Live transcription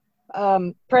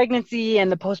pregnancy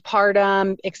and the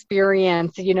postpartum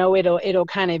experience, it'll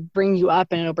kind of bring you up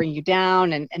and it'll bring you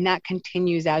down, and that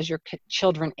continues as your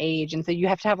children age. And so you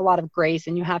have to have a lot of grace,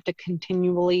 and you have to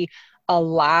continually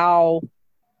allow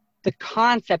the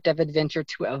concept of adventure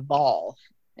to evolve.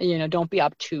 Don't be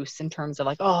obtuse in terms of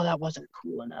like, oh, that wasn't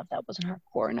cool enough, that wasn't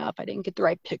hardcore enough, I didn't get the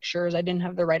right pictures, I didn't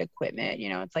have the right equipment.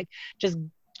 It's like just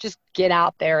get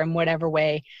out there in whatever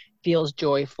way feels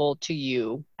joyful to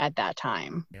you at that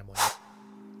time.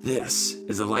 This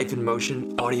is the Life in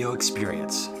Motion audio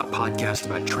experience, a podcast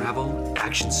about travel,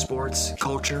 action sports,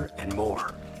 culture, and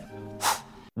more.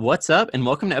 What's up, and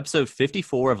welcome to episode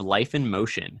 54 of Life in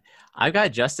Motion. I've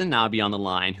got Justin Nobby on the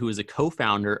line, who is a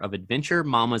co-founder of Adventure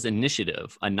Mamas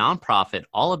Initiative, a nonprofit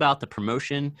all about the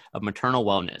promotion of maternal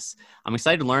wellness. I'm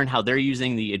excited to learn how they're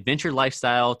using the adventure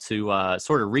lifestyle to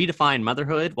sort of redefine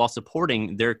motherhood while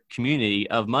supporting their community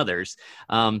of mothers.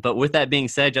 But with that being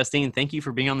said, Justine, thank you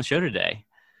for being on the show today.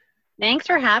 Thanks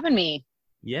for having me.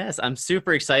 Yes, I'm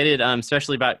super excited,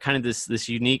 especially about kind of this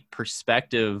unique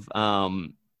perspective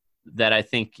that I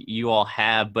think you all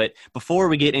have. But before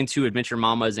we get into Adventure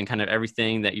Mamas and kind of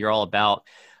everything that you're all about,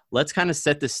 let's kind of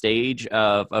set the stage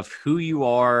of who you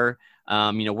are,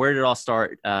 where did it all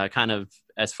start, kind of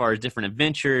as far as different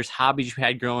adventures, hobbies you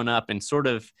had growing up, and sort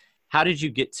of how did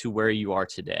you get to where you are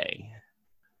today?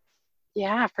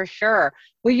 Yeah, for sure.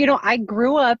 Well, I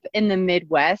grew up in the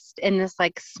Midwest in this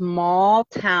like small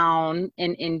town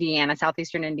in Indiana,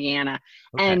 southeastern Indiana.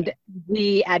 Okay. And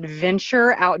the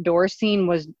adventure outdoor scene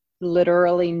was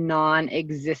literally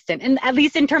non-existent. And at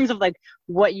least in terms of like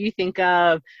what you think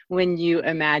of when you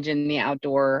imagine the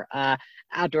outdoor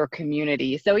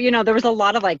community. So, there was a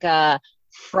lot of like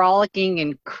frolicking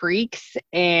in creeks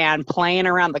and playing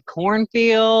around the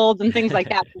cornfields and things like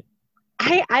that.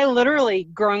 I literally,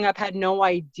 growing up, had no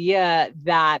idea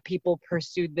that people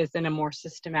pursued this in a more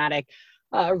systematic,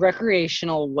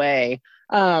 recreational way.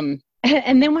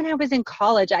 And then when I was in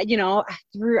college, I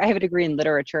have a degree in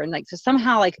literature, and so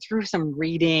somehow through some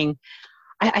reading,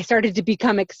 I started to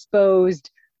become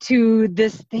exposed to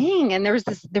this thing. And there was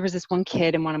this one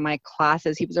kid in one of my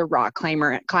classes. He was a rock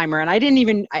climber, and I'm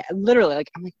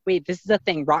like, wait, this is a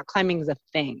thing. Rock climbing is a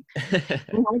thing.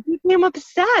 And I became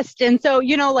obsessed. And so,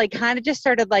 kind of just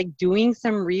started doing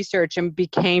some research and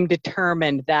became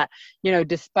determined that,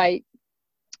 despite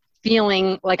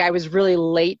feeling like I was really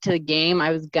late to the game,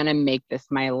 I was going to make this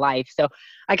my life. So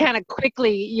I kind of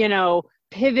quickly,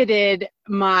 pivoted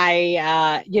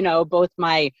my, both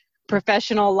my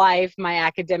professional life, my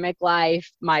academic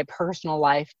life, my personal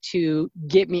life to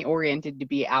get me oriented to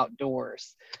be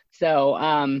outdoors. So,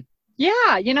 and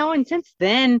since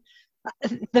then,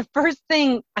 the first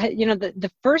thing,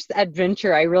 the first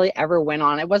adventure I really ever went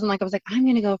on, it wasn't like I was like, I'm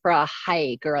going to go for a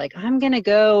hike or I'm going to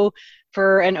go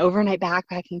for an overnight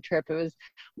backpacking trip. It was,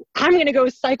 I'm going to go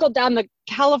cycle down the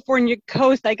California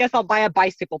coast. I guess I'll buy a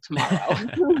bicycle tomorrow.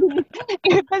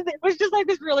 It was just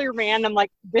this really random,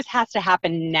 this has to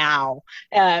happen now,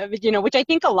 which I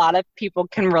think a lot of people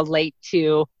can relate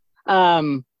to.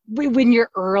 When you're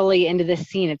early into the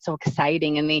scene, it's so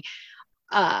exciting, and the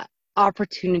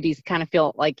opportunities kind of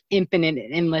feel infinite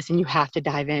and endless, and you have to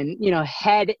dive in,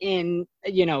 head in,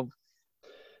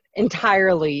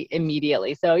 entirely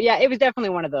immediately. So yeah, it was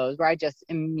definitely one of those where I just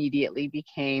immediately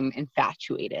became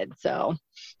infatuated. So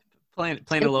playing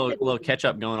a little catch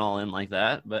up, going all in like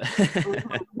that, but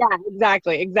yeah,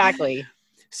 exactly.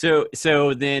 So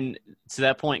then to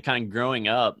that point, kind of growing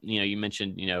up, you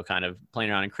mentioned, kind of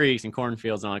playing around in creeks and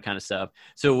cornfields and all that kind of stuff.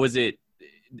 So was it,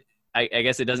 I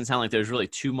guess it doesn't sound like there's really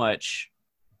too much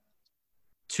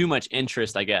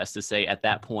interest, I guess, to say at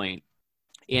that point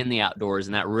in the outdoors,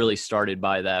 and that really started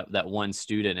by that one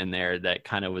student in there that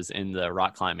kind of was in the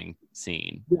rock climbing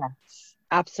scene. Yes,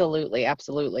 absolutely.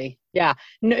 Yeah,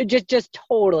 no, just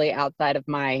totally outside of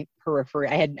my periphery.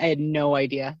 I had no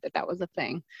idea that was a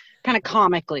thing. Kind of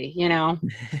comically,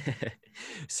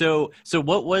 So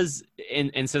what was,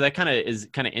 and so that kind of is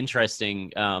kind of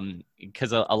interesting,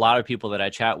 because a lot of people that I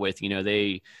chat with,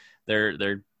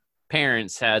 their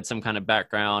parents had some kind of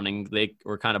background and they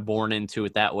were kind of born into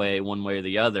it that way, one way or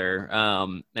the other.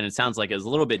 And it sounds like it's a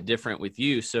little bit different with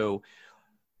you. So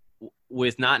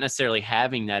with not necessarily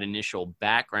having that initial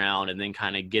background and then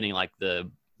kind of getting the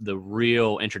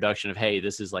real introduction of, hey,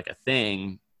 this is a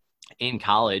thing in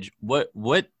college, what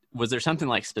was there something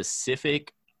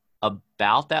specific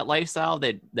about that lifestyle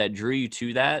that drew you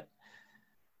to that?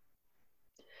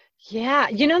 Yeah,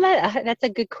 that's a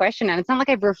good question, and it's not like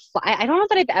I don't know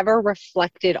that I've ever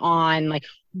reflected on like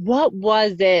what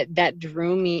was it that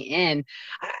drew me in.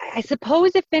 I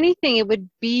suppose if anything, it would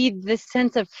be the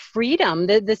sense of freedom,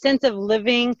 the sense of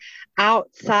living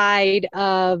outside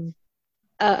of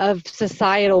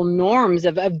societal norms,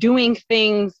 of doing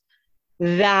things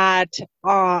that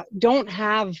don't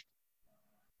have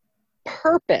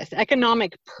purpose,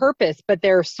 economic purpose, but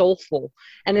they're soulful.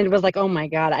 And it was like, oh my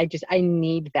God, I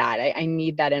need that. I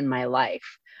need that in my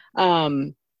life.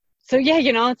 So yeah,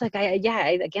 it's like,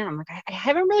 again, I'm like, I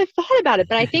haven't really thought about it,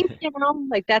 but I think,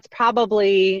 like that's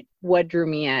probably what drew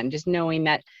me in, just knowing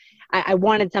that I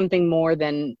wanted something more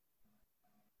than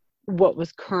what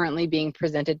was currently being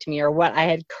presented to me or what I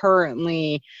had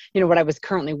currently, what I was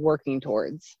currently working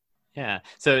towards. Yeah.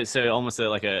 So almost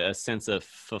like a sense of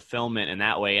fulfillment in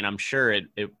that way. And I'm sure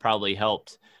it probably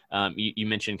helped. You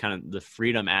mentioned kind of the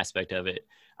freedom aspect of it.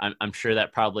 I'm sure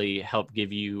that probably helped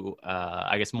give you,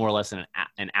 I guess, more or less an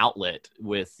outlet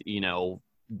with,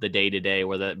 the day to day,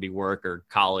 whether that be work or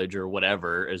college or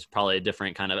whatever, is probably a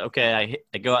different kind of, okay,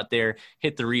 I go out there,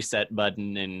 hit the reset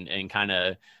button and kind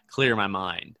of clear my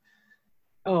mind.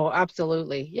 Oh,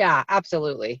 absolutely. Yeah,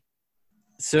 absolutely.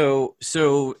 So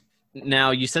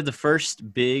now you said the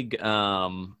first big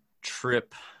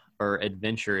trip or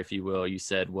adventure, if you will, you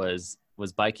said was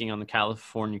biking on the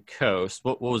California coast.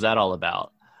 What was that all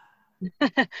about?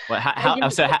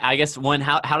 I guess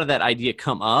how did that idea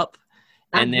come up?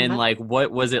 And then like, what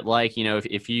was it like,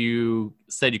 if you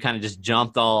said you kind of just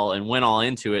jumped all and went all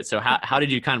into it. So how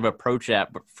did you kind of approach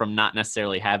that from not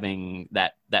necessarily having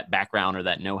that background or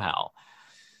that know-how?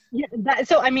 Yeah.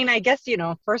 I guess,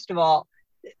 first of all,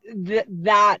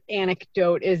 that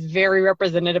anecdote is very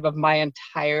representative of my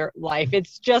entire life.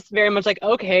 It's just very much like,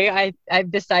 okay, I've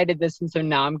decided this, and so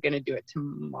now I'm going to do it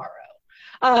tomorrow.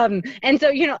 And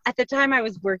so, at the time I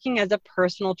was working as a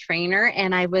personal trainer,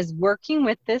 and I was working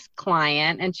with this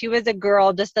client, and she was a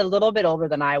girl just a little bit older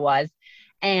than I was,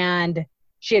 and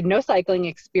she had no cycling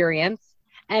experience.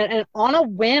 And on a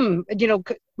whim,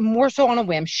 more so on a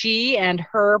whim, she and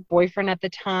her boyfriend at the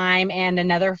time and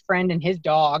another friend and his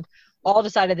dog all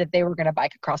decided that they were going to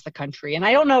bike across the country. And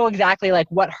I don't know exactly like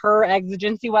what her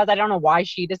exigency was. I don't know why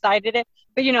she decided it,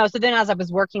 but so then as I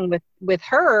was working with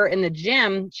her in the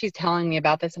gym, she's telling me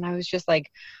about this, and I was just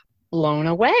like blown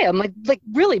away. I'm like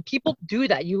really, people do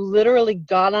that? You literally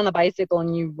got on a bicycle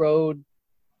and you rode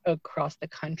across the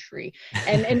country,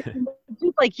 and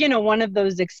just like one of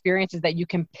those experiences that you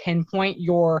can pinpoint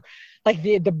your like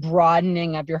the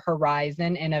broadening of your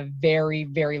horizon in a very,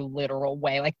 very literal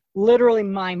way, like literally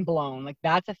mind blown. Like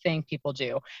that's a thing people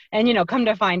do. And come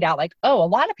to find out, like, oh, a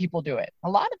lot of people do it. A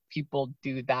lot of people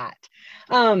do that.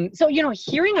 So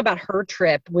hearing about her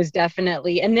trip was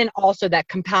definitely, and then also that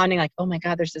compounding, like, oh my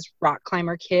God, there's this rock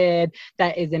climber kid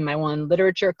that is in my one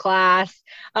literature class.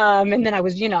 And then I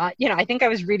was, I think I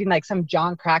was reading like some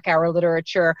John Krakauer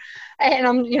literature, and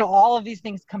I'm, all of these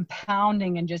things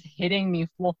compounding and just hitting me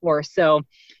full force. So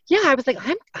yeah, I was like,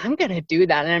 I'm going to do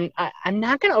that. And I'm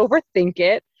not going to overthink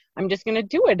it. I'm just going to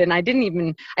do it. And I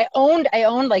owned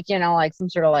like, like some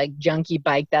sort of like junky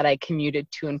bike that I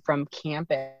commuted to and from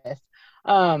campus.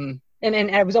 And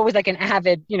I was always like an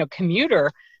avid, commuter.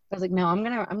 I was like, no, I'm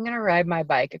going to ride my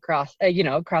bike across,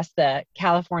 across the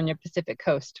California Pacific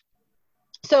coast.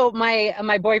 So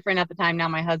my boyfriend at the time, now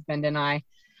my husband, and I,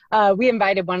 we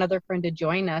invited one other friend to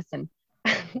join us, and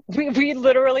we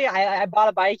literally, I bought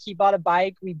a bike, he bought a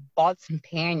bike, we bought some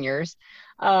panniers.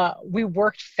 We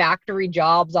worked factory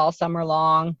jobs all summer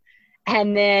long.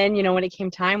 And then, when it came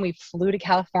time, we flew to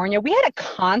California. We had a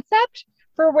concept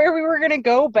for where we were going to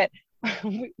go, but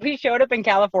we showed up in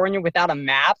California without a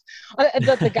map.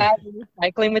 The guy we were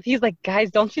cycling with, he's like, guys,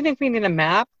 don't you think we need a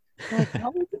map? I'm like,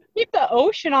 well, we can keep the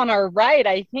ocean on our right.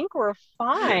 I think we're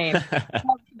fine.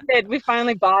 We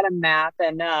finally bought a map,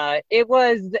 and it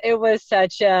was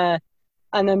such an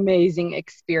amazing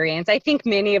experience. I think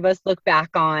many of us look back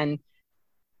on,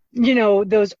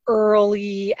 those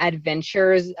early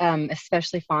adventures,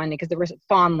 especially fondly because there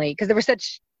was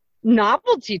such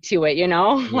novelty to it,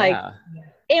 like,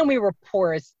 and we were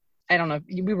poor as, I don't know.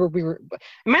 We were.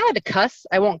 Am I allowed to cuss?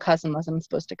 I won't cuss unless I'm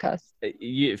supposed to cuss.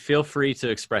 You feel free to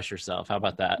express yourself. How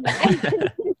about that?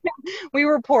 We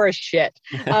were poor as shit,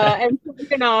 and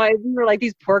we were like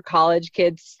these poor college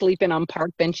kids sleeping on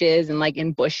park benches and like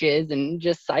in bushes and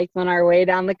just cycling our way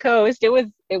down the coast. It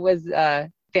was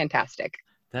fantastic.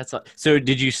 So.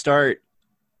 Did you start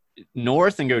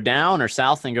north and go down, or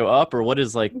south and go up, or what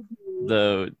is like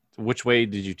which way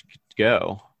did you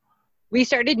go? We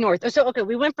started north. So, okay,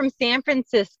 we went from San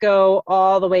Francisco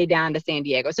all the way down to San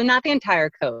Diego. So not the entire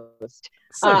coast.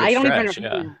 I don't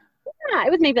even. Yeah,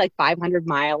 it was maybe like 500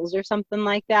 miles or something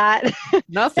like that.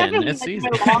 Nothing. Definitely It's like easy.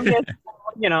 my longest,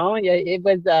 it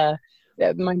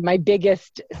was my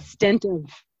biggest stint of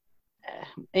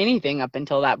anything up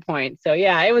until that point. So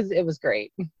yeah, it was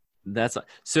great. That's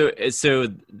so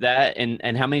that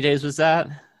and how many days was that?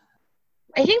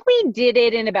 I think we did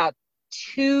it in about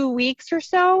 2 weeks or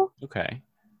so. Okay.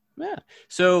 Yeah.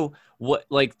 So what,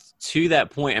 like, to that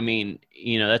point, I mean,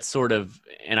 that's sort of,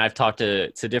 and I've talked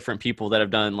to different people that have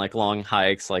done like long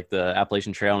hikes, like the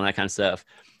Appalachian Trail and that kind of stuff.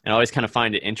 And I always kind of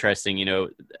find it interesting,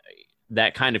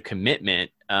 that kind of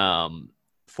commitment,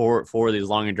 for these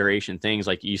longer duration things.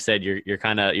 Like you said, you're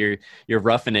kind of, you're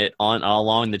roughing it on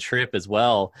along the trip as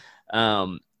well.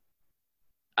 Um,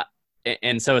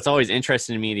 and so it's always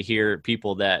interesting to me to hear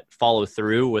people that follow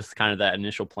through with kind of that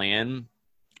initial plan.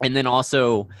 And then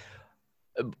also,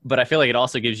 but I feel like it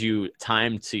also gives you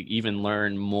time to even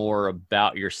learn more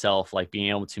about yourself, like being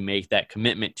able to make that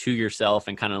commitment to yourself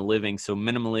and kind of living so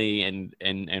minimally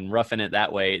and roughing it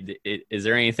that way. Is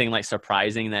there anything like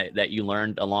surprising that you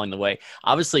learned along the way?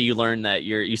 Obviously you learned that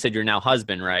you said you're now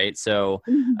husband, right? So,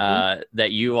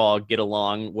 that you all get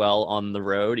along well on the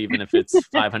road, even if it's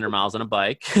 500 miles on a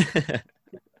bike.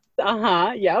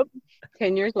 Yep.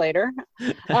 10 years later.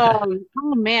 Oh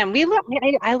man,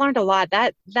 I learned a lot.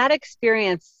 That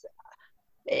experience,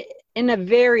 in a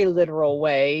very literal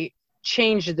way,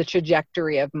 changed the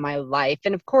trajectory of my life.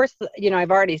 And of course, I've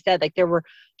already said, like, there were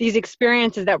these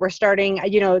experiences that were starting,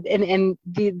 and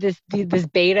this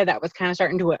beta that was kind of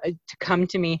starting to come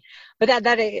to me. But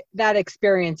that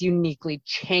experience uniquely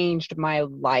changed my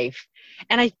life.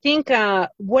 And I think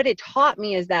what it taught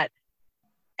me is that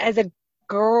as a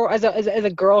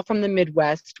girl from the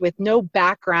Midwest with no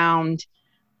background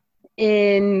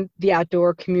in the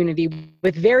outdoor community,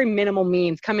 with very minimal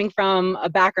means, coming from a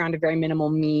background of very minimal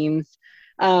means,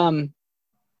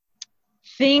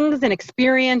 things and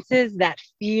experiences that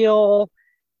feel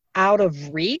out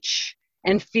of reach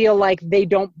and feel like they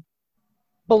don't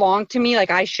belong to me, like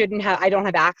I don't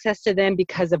have access to them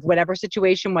because of whatever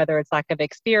situation, whether it's lack of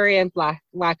experience,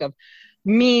 lack of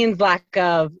means, lack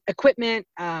of equipment.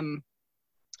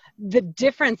 The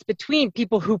difference between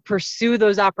people who pursue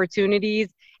those opportunities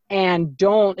and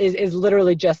don't is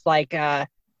literally just like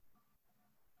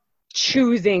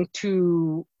choosing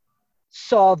to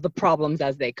solve the problems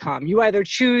as they come. You either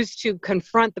choose to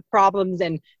confront the problems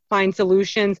and find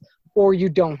solutions, or you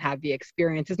don't have the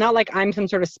experience. It's not like I'm some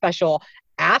sort of special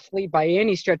athlete by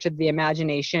any stretch of the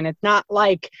imagination. It's not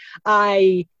like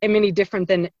I am any different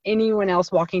than anyone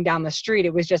else walking down the street.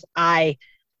 It was just I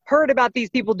heard about these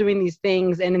people doing these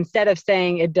things, and instead of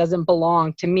saying it doesn't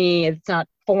belong to me, it's not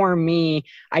for me,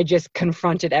 I just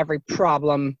confronted every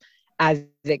problem as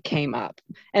it came up.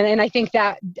 And I think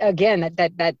that, again,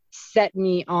 that set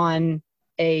me on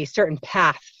a certain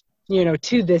path,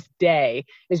 to this day,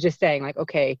 is just saying, like,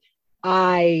 okay,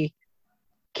 I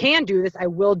can do this, I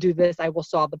will do this, I will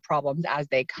solve the problems as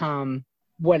they come,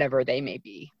 whatever they may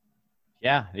be.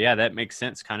 Yeah, that makes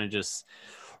sense. Kind of just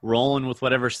rolling with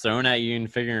whatever's thrown at you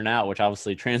and figuring it out, which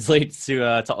obviously translates to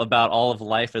about all of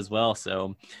life as well.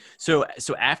 So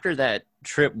after that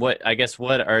trip, what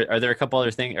are there a couple other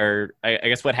things, or I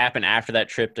guess what happened after that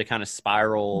trip to kind of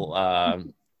spiral?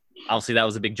 Obviously that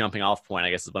was a big jumping off point, I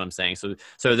guess is what I'm saying. So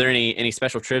are there any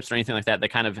special trips or anything like that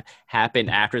kind of happened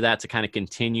after that to kind of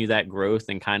continue that growth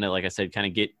and kind of, like I said, kind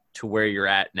of get to where you're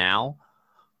at now?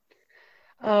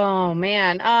 Oh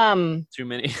man. Too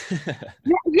many.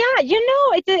 Yeah,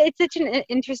 it's such an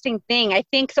interesting thing. I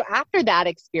think so after that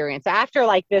experience, after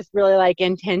like this really like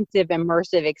intensive,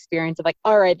 immersive experience of like,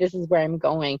 all right, this is where I'm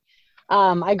going.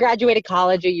 I graduated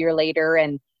college a year later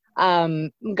and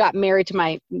got married to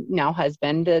my now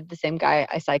husband, the same guy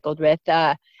I cycled with.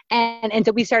 And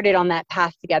so we started on that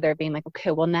path together, being like, okay,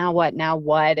 well, now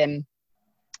what? And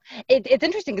it's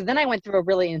interesting because then I went through a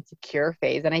really insecure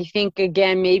phase. And I think,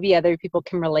 again, maybe other people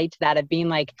can relate to that, of being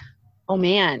like, oh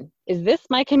man, is this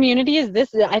my community? Is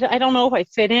this, I don't know if I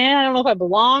fit in. I don't know if I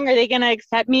belong. Are they going to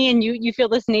accept me? And you feel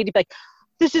this need to be like,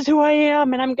 this is who I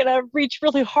am. And I'm going to reach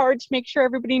really hard to make sure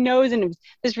everybody knows. And it was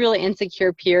this really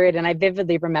insecure period. And I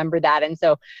vividly remember that. And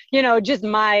so, just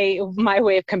my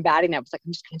way of combating that was like,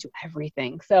 I'm just going to do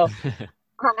everything. So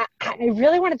I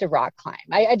really wanted to rock climb.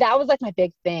 That was like my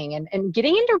big thing. And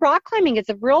getting into rock climbing, it's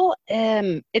a real,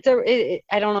 I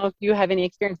don't know if you have any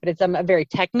experience, but it's a very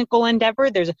technical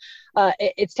endeavor.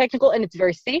 It's technical and it's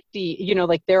very safety,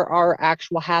 like there are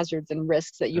actual hazards and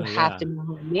risks that you have to know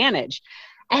how to manage.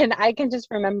 And I can just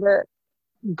remember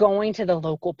going to the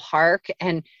local park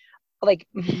and like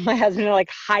my husband are like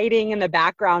hiding in the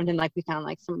background, and like we found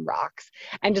like some rocks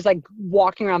and just like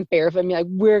walking around barefoot and be like,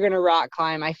 we're gonna rock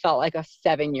climb. I felt like a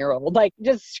 7-year-old, like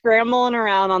just scrambling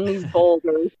around on these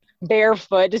boulders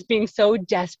barefoot, just being so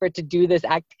desperate to do this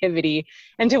activity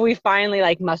until we finally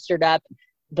like mustered up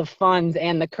the funds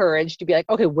and the courage to be like,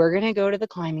 okay, we're gonna go to the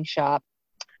climbing shop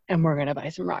and we're going to buy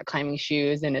some rock climbing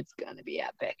shoes, and it's going to be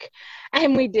epic.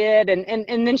 And we did. And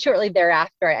then shortly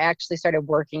thereafter, I actually started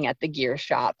working at the gear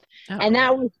shop. Oh, and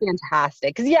that was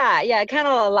fantastic. Cause it kind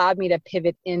of allowed me to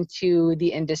pivot into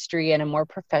the industry in a more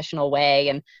professional way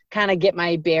and kind of get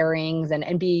my bearings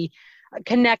and be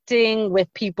connecting with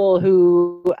people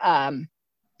who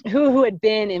had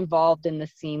been involved in the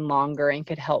scene longer and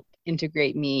could help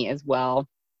integrate me as well.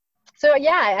 So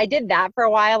yeah, I did that for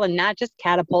a while, and that just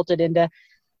catapulted into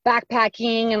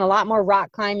backpacking and a lot more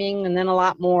rock climbing, and then a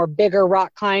lot more bigger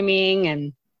rock climbing,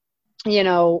 and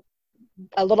a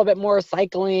little bit more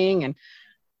cycling. And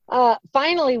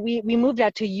finally we moved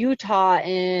out to Utah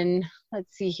in,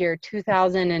 let's see here,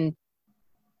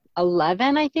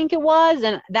 2011, I think it was.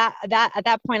 And that at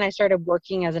that point I started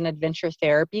working as an adventure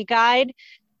therapy guide.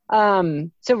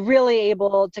 So really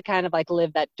able to kind of like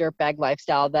live that dirtbag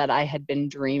lifestyle that I had been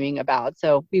dreaming about.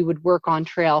 So we would work on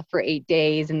trail for 8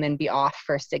 days and then be off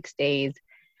for 6 days.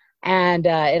 And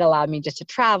it allowed me just to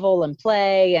travel and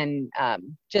play and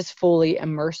just fully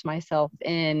immerse myself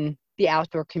in the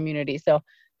outdoor community. So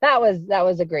that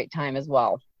was a great time as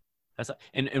well.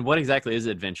 And what exactly is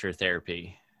adventure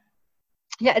therapy?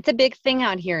 Yeah, it's a big thing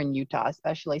out here in Utah,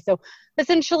 especially. So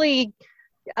essentially,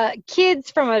 kids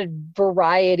from a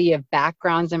variety of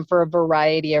backgrounds and for a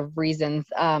variety of reasons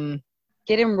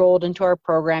get enrolled into our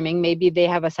programming. Maybe they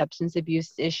have a substance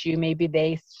abuse issue. Maybe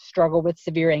they struggle with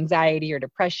severe anxiety or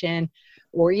depression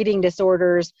or eating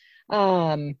disorders.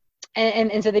 And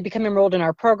so they become enrolled in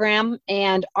our program.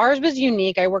 And ours was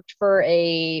unique. I worked for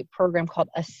a program called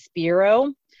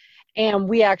Aspiro, and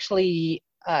we actually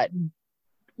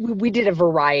we did a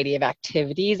variety of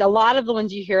activities. A lot of the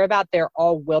ones you hear about, they're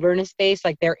all wilderness based.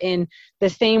 Like they're in the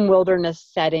same wilderness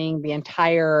setting the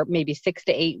entire maybe 6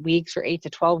 to 8 weeks or 8 to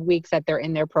 12 weeks that they're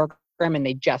in their program, and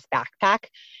they just backpack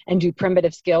and do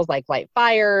primitive skills like light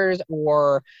fires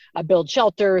or build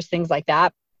shelters, things like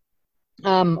that.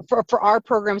 For our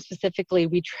program specifically,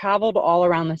 we traveled all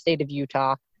around the state of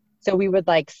Utah. So we would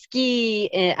like ski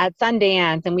at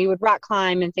Sundance, and we would rock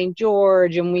climb in St.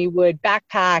 George, and we would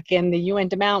backpack in the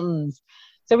Uinta Mountains.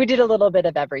 So we did a little bit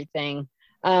of everything.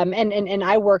 And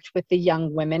I worked with the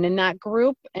young women in that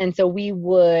group. And so we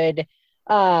would,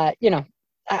 I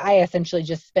essentially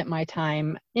just spent my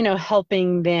time,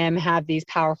 helping them have these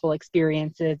powerful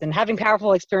experiences and having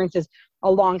powerful experiences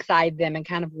alongside them and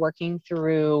kind of working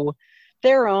through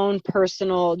their own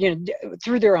personal,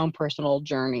 through their own personal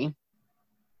journey.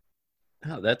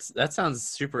 Oh, that sounds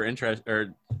super interesting,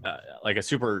 or like a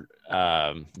super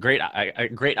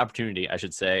great opportunity, I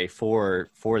should say,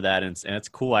 for that, and it's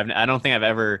cool. I don't think I've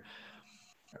ever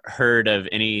heard of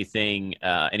anything,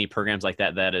 any programs like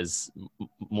that is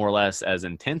more or less as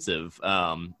intensive.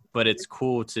 But it's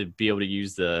cool to be able to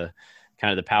use the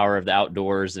kind of the power of the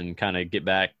outdoors and kind of get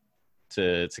back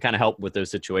to kind of help with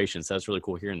those situations. So that's really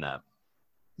cool hearing that.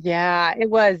 Yeah, it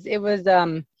was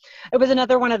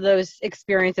another one of those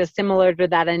experiences similar to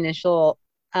that initial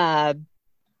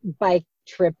bike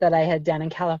trip that I had done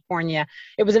in California.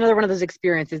 It was another one of those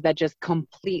experiences that just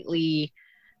completely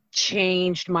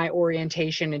changed my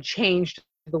orientation and changed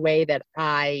the way that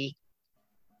I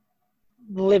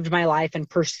lived my life and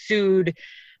pursued,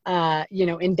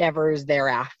 endeavors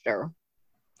thereafter.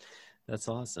 That's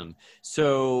awesome.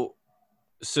 So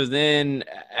then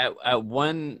at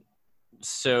one,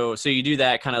 so you do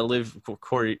that, kind of live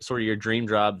sort of your dream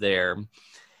job there.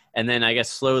 And then I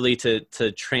guess slowly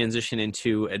to transition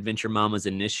into Adventure Mama's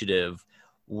initiative.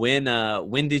 When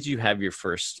did you have your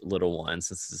first little one?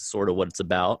 Since this is sort of what it's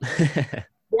about.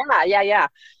 Yeah.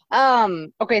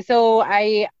 Okay. So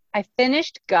I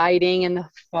finished guiding in the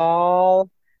fall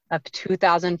of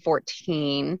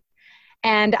 2014,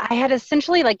 and I had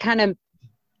essentially like kind of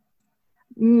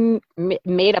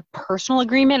made a personal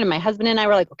agreement, and my husband and I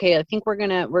were like, okay, I think we're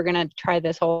gonna try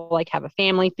this whole like have a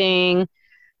family thing.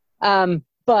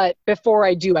 But before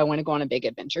I do, I want to go on a big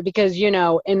adventure because,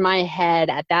 in my head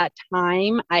at that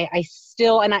time, I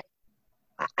still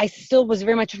was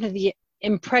very much under the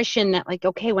impression that like,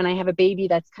 okay, when I have a baby,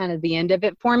 that's kind of the end of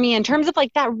it for me in terms of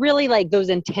like that really like those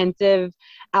intensive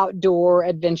outdoor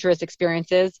adventurous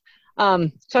experiences.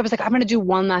 So I was like, I'm going to do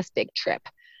one last big trip.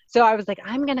 So I was like,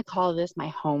 I'm going to call this my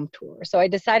home tour. So I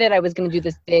decided I was going to do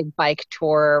this big bike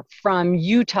tour from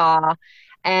Utah,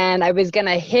 and I was going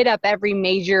to hit up every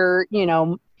major,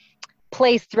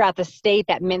 place throughout the state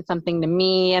that meant something to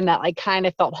me and that like kind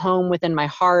of felt home within my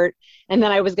heart. And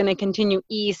then I was going to continue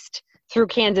east through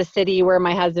Kansas City, where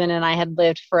my husband and I had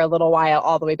lived for a little while,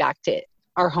 all the way back to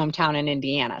our hometown in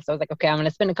Indiana. So I was like, okay, I'm going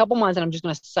to spend a couple months and I'm just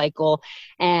going to cycle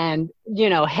and, you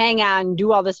know, hang out and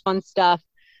do all this fun stuff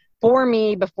for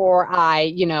me before I,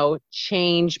 you know,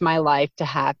 change my life to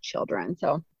have children.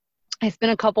 So I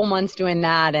spent a couple months doing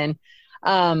that. And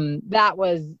that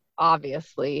was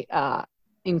obviously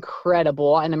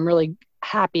incredible. And I'm really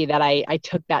happy that I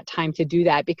took that time to do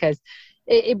that, because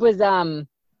it was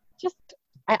just,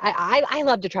 I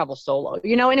love to travel solo,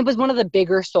 you know, and it was one of the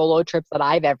bigger solo trips that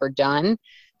I've ever done.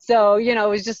 So, you know,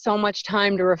 it was just so much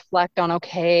time to reflect on,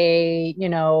 okay, you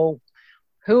know,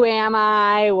 who am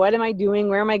I? What am I doing?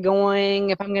 Where am I going?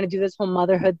 If I'm going to do this whole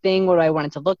motherhood thing, what do I want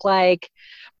it to look like?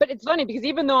 But it's funny because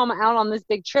even though I'm out on this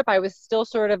big trip, I was still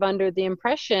sort of under the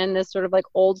impression, this sort of like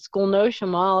old school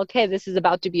notion, well, okay, this is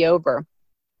about to be over.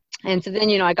 And so then,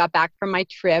 you know, I got back from my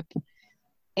trip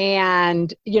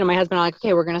and, you know, my husband and I were like,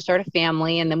 okay, we're going to start a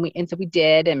family. And so we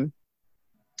did. And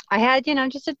I had, you know,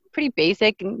 just a pretty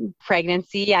basic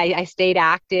pregnancy. I stayed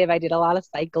active. I did a lot of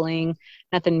cycling,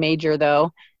 nothing major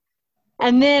though.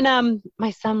 And then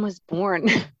my son was born.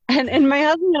 and my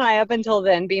husband and I, up until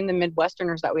then, being the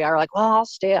Midwesterners that we are, like, well, I'll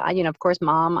stay, you know, of course,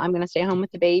 Mom, I'm going to stay home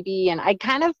with the baby. And I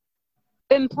kind of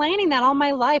been planning that all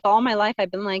my life. All my life,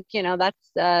 I've been like, you know, that's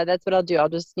what I'll do. I'll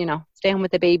just, you know, stay home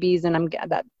with the babies and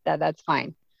that's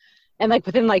fine. And like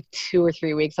within like 2 or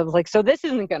 3 weeks, I was like, so this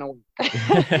isn't going to work.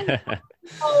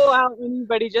 Oh, wow,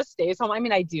 anybody just stays home. I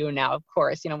mean, I do now, of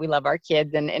course, you know, we love our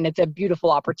kids and it's a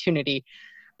beautiful opportunity.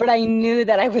 But I knew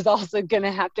that I was also going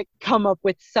to have to come up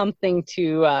with something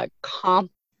to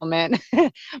complement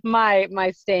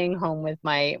my staying home with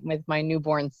my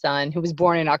newborn son, who was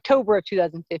born in October of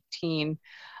 2015.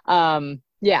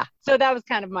 Yeah, so that was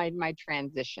kind of my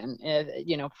transition,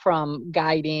 you know, from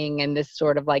guiding and this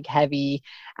sort of like heavy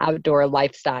outdoor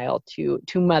lifestyle to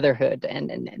motherhood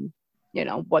and you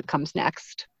know what comes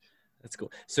next. That's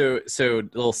cool. So a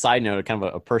little side note, kind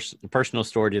of a personal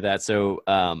story to that. So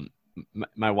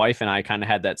my wife and I kind of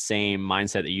had that same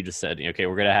mindset that you just said. Okay,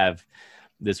 we're gonna have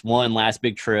this one last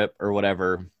big trip or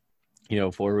whatever, you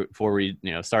know, before we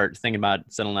you know start thinking about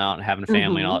settling out and having a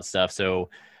family and all that stuff. So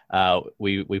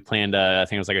we planned I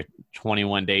think it was like a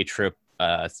 21-day trip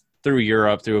through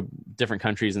Europe, through different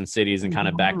countries and cities, and kind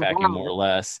of backpacking more or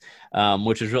less,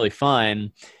 which was really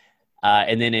fun.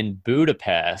 And then in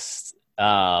Budapest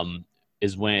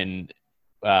is when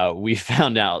we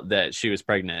found out that she was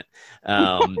pregnant,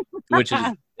 which is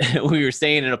we were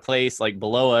staying in a place like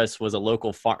below us was a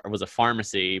local was a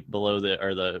pharmacy below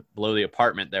the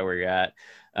apartment that we were at.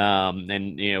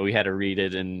 And you know, we had to read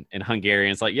it in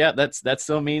Hungarian. It's like, yeah, that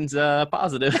still means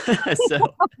positive.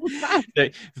 So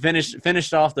they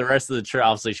finished off the rest of the trip.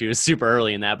 Obviously she was super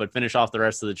early in that, but finished off the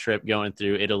rest of the trip going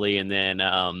through Italy and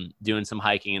then doing some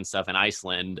hiking and stuff in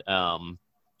Iceland.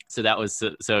 So that was,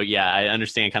 so yeah, I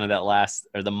understand kind of that last,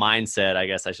 or the mindset, I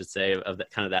guess I should say, of that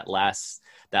kind of that last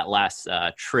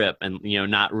trip, and, you know,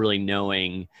 not really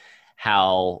knowing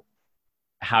how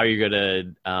you're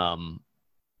going to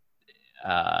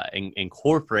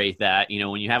incorporate that, you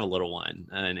know, when you have a little one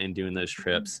and doing those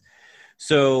trips.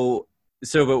 So,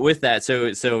 but with that,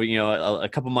 so, you know, a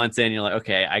couple months in, you're like,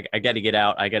 okay, I got to get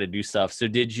out. I got to do stuff. So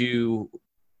did you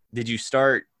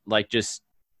start like just,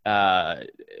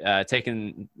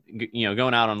 taking, you know,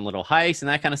 going out on little hikes and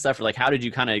that kind of stuff, or like how did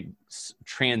you kind of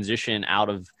transition out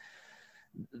of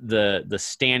the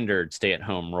standard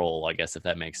stay-at-home role, I guess, if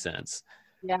that makes sense?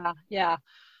 Yeah.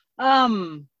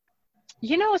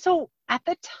 You know, so at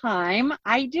the time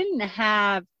I didn't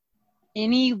have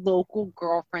any local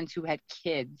girlfriends who had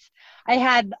kids. I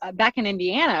had back in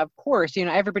Indiana, of course, you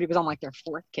know, everybody was on like their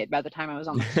 4th kid by the time I was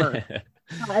on the 3rd.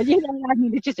 You know, I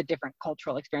mean, it's just a different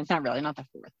cultural experience. Not the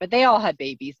 4th, but they all had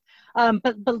babies.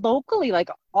 But locally, like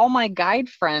all my guide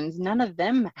friends, none of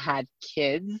them had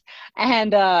kids.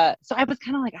 And so I was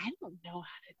kind of like, I don't know how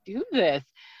to do this.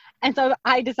 And so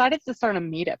I decided to start a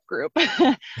meetup group.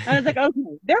 I was like,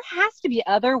 okay, there has to be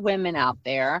other women out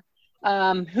there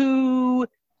who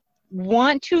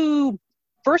want to,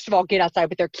 first of all, get outside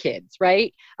with their kids,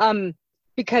 right?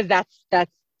 Because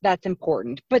that's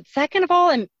important. But second of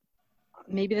all, and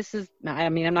maybe this is, I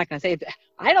mean, I'm not going to say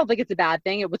I don't think it's a bad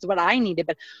thing. It was what I needed,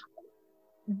 but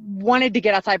wanted to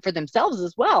get outside for themselves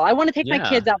as well. I want to take my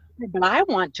kids outside, but I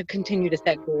want to continue to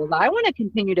set goals. I want to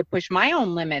continue to push my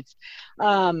own limits.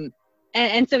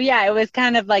 And so, yeah, it was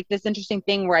kind of like this interesting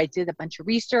thing where I did a bunch of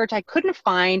research. I couldn't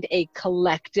find a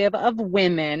collective of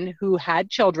women who had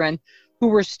children who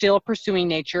were still pursuing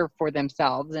nature for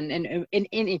themselves and in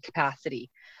any capacity.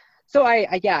 So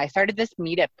I started this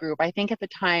meetup group. I think at the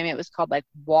time it was called like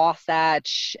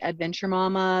Wasatch Adventure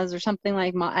Mamas or something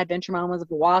like Adventure Mamas of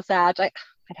the Wasatch. I'd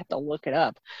have to look it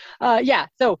up. Yeah.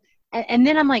 So, and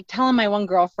then I'm like telling my one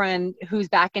girlfriend who's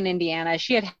back in Indiana,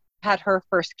 she had her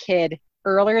first kid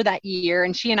earlier that year,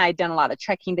 and she and I had done a lot of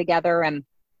trekking together, and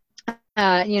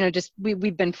just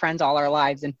we've been friends all our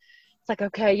lives. And it's like,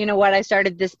 okay, you know what? I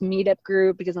started this meetup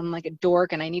group because I'm like a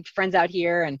dork and I need friends out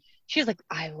here. And she's like,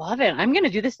 I love it. I'm going to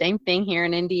do the same thing here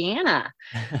in Indiana.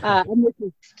 And this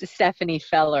is Stephanie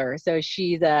Feller. So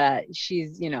she's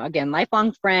again,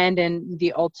 lifelong friend and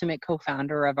the ultimate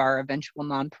co-founder of our eventual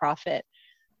nonprofit.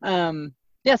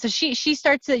 So she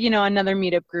starts another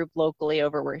meetup group locally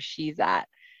over where she's at.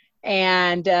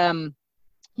 And,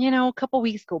 a couple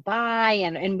weeks go by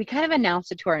and we kind of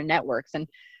announced it to our networks and,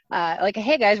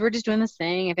 hey guys, we're just doing this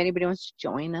thing. If anybody wants to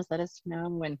join us, let us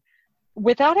know. And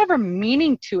without ever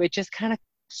meaning to, it just kind of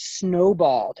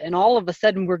snowballed. And all of a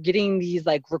sudden we're getting these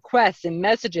like requests and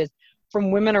messages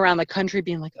from women around the country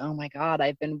being like, oh my God,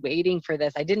 I've been waiting for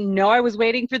this. I didn't know I was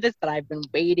waiting for this, but I've been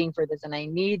waiting for this and I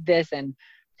need this. And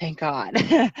thank God.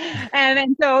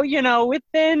 and so,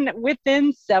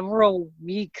 within several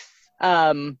weeks,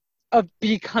 of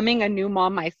becoming a new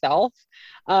mom myself.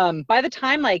 By the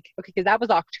time because that was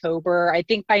October, I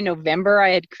think by November I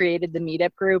had created the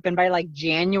meetup group. And by like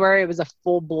January, it was a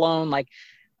full blown,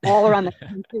 all around the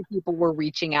country, people were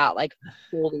reaching out like,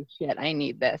 holy shit, I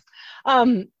need this.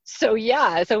 So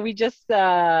we just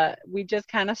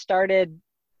kind of started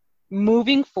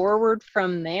moving forward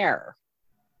from there.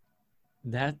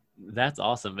 That's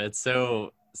awesome. It's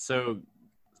so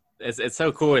it's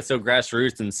so cool. It's so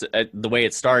grassroots and the way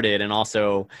it started, and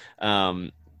also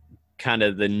kind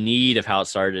of the need of how it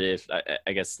started. If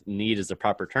I guess need is the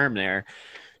proper term there.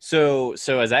 So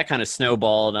as that kind of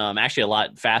snowballed, actually a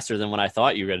lot faster than what I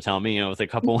thought you were going to tell me. With a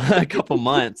couple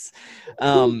months.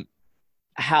 Was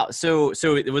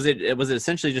it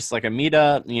essentially just like a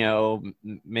meetup?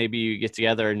 Maybe you get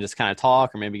together and just kind of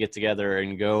talk, or maybe get together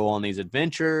and go on these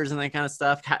adventures and that kind of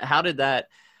stuff. How did that?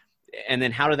 And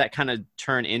then how did that kind of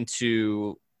turn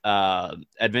into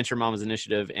Adventure Mamas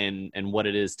Initiative and what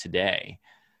it is today?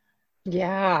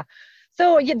 Yeah.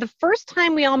 So the first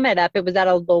time we all met up, it was at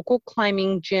a local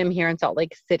climbing gym here in Salt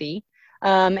Lake City.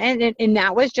 And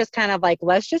that was just kind of like,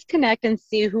 let's just connect and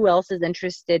see who else is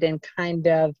interested in kind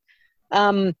of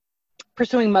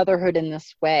pursuing motherhood in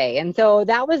this way. And so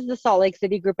that was the Salt Lake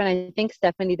City group. And I think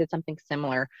Stephanie did something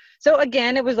similar. So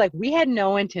again, it was like, we had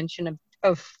no intention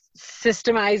of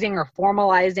systemizing or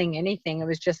formalizing anything. It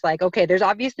was just like, okay, there's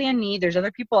obviously a need. There's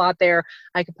other people out there.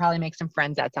 I could probably make some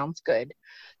friends. That sounds good.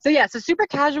 So super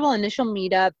casual initial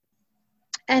meetup.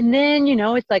 And then,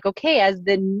 it's like, okay, as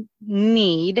the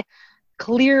need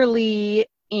clearly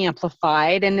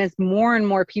amplified and as more and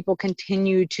more people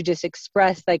continue to just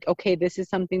express like, okay, this is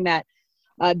something that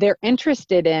they're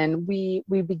interested in, we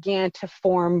began to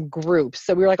form groups.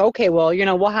 So we were like, okay, well,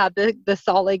 we'll have the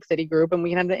Salt Lake City group, and we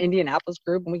can have the Indianapolis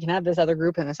group, and we can have this other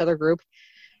group and this other group.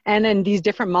 And then these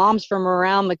different moms from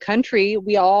around the country,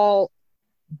 we all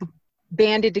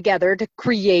banded together to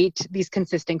create these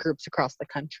consistent groups across the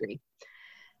country.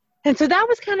 And so that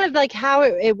was kind of like how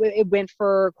it went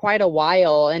for quite a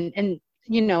while. And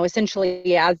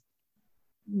essentially as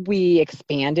we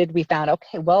expanded, we found,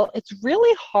 okay, well, it's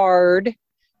really hard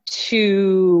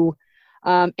to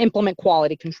implement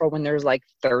quality control when there's like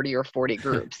 30 or 40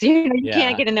 groups. You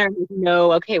can't get in there and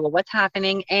know, okay, well, what's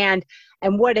happening. And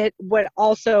what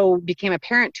also became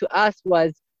apparent to us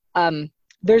was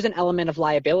there's an element of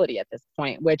liability at this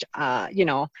point, which,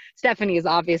 Stephanie is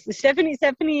obviously, Stephanie,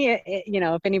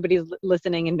 if anybody's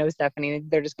listening and knows Stephanie,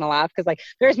 they're just going to laugh. Cause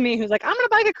there's me who's like, I'm going to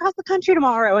bike across the country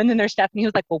tomorrow. And then there's Stephanie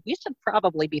who's like, well, we should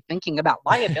probably be thinking about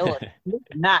liability.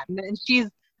 And she's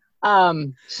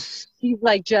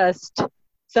like just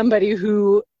somebody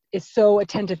who is so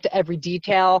attentive to every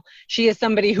detail. She is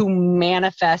somebody who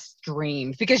manifests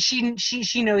dreams because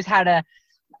she knows how to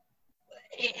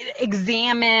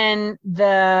examine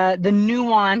the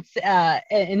nuance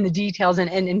in the details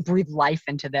and breathe life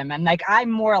into them. And like, I'm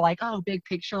more like, oh, big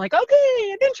picture, like,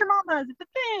 okay, Adventure Mamas, it's a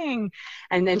thing.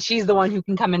 And then she's the one who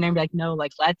can come in there and be like, no,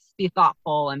 like, let's be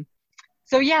thoughtful. And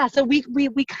so,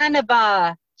 we kind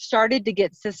of started to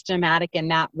get systematic in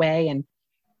that way. And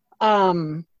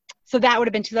so that would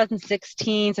have been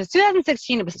 2016. So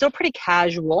 2016, it was still pretty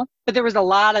casual, but there was a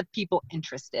lot of people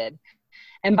interested.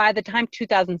 And by the time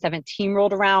 2017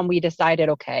 rolled around, we decided,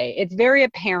 okay, it's very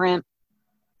apparent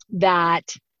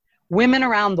that women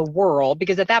around the world,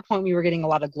 because at that point we were getting a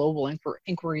lot of global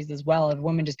inquiries as well of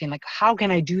women just being like, how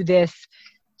can I do this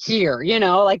here?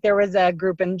 Like there was a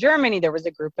group in Germany, there was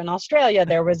a group in Australia,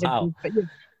 there was a group,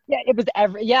 Yeah, it was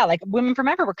like women from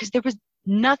everywhere, because there was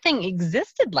nothing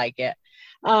existed like it.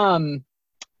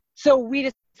 So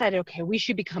we decided, okay, we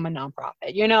should become a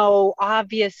nonprofit.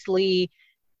 Obviously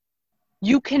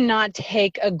you cannot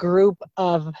take a group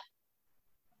of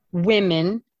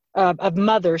women, of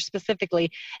mothers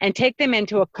specifically, and take them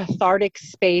into a cathartic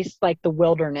space like the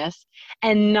wilderness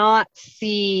and not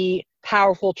see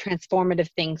powerful transformative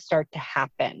things start to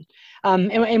happen.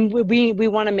 And we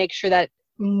want to make sure that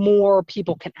more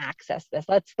people can access this.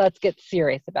 Let's get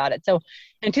serious about it. So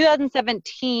in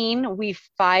 2017 we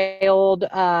filed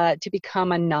to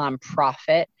become a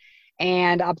nonprofit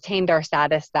and obtained our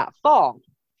status that fall.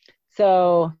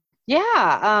 So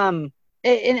yeah,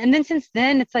 and then since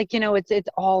then it's like, it's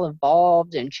all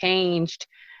evolved and changed.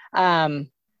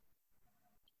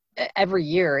 Every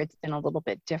year it's been a little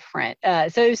bit different.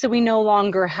 So we no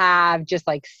longer have just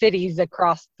like cities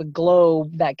across the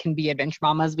globe that can be Adventure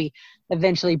Mamas. We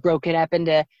eventually broke it up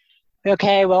into,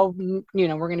 okay, well, we're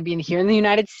going to be here in the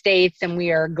United States, and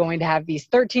we are going to have these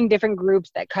 13 different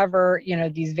groups that cover,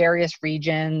 these various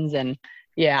regions. And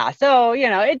yeah, so,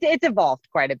 it's evolved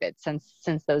quite a bit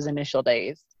since those initial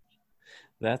days.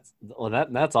 That's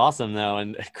awesome though.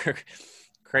 And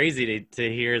crazy to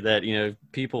hear that,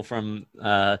 people from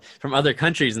other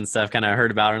countries and stuff kind of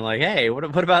heard about it and like, hey, what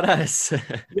about us?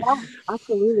 Yeah,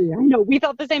 absolutely. I know. We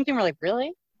thought the same thing. We're like,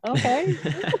 really? Okay.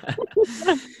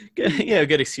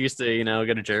 Good excuse to,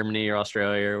 go to Germany or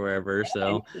Australia or wherever.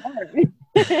 So,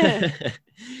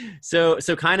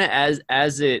 so kind of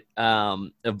as it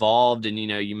evolved, and,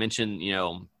 you mentioned,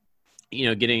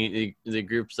 getting the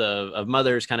groups of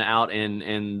mothers kind of out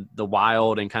in the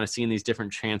wild and kind of seeing these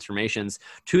different transformations.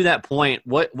 To that point,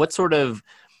 what sort of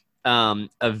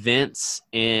events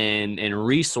and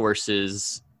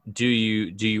resources do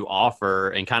you offer,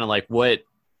 and kind of like what,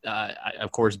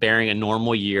 of course, bearing a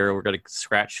normal year, we're going to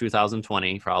scratch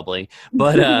 2020 probably,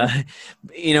 but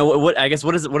what does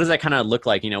that kind of look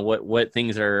like? What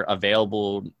things are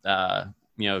available,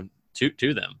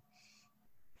 to them?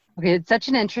 Okay, it's such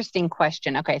an interesting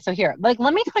question. Okay, so here, let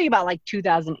me tell you about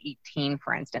 2018,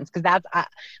 for instance, because that's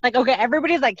okay,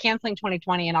 everybody's canceling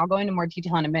 2020, and I'll go into more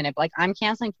detail in a minute, but I'm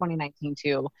canceling 2019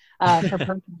 too, for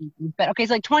personal reasons. But okay,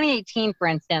 so 2018, for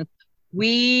instance,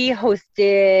 we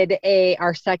hosted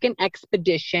our second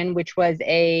expedition, which was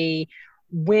a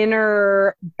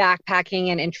winter backpacking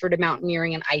and intro to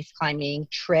mountaineering and ice climbing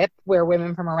trip, where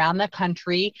women from around the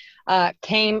country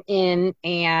came in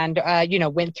and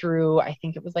went through, I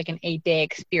think it was an 8-day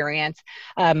experience,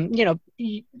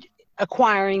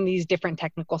 acquiring these different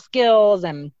technical skills.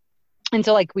 And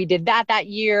so we did that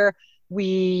year.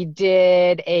 We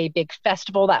did a big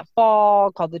festival that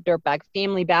fall called the Dirtbag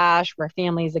Family Bash, where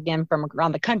families, again, from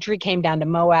around the country came down to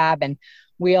Moab, and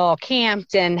we all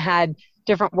camped and had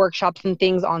different workshops and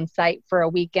things on site for a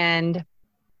weekend.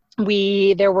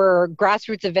 There were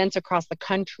grassroots events across the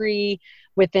country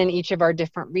within each of our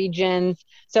different regions.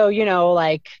 So,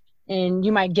 and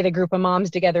you might get a group of moms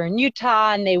together in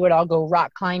Utah and they would all go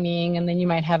rock climbing. And then you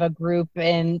might have a group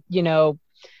in,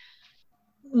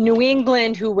 New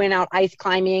England who went out ice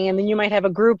climbing. And then you might have a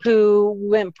group who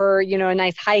went for, a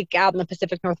nice hike out in the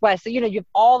Pacific Northwest. So, you have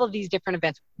all of these different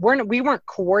events. We weren't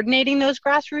coordinating those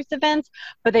grassroots events,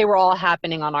 but they were all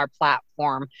happening on our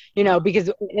platform, because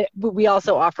we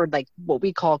also offered what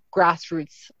we call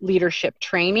grassroots leadership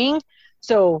training.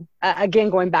 So again,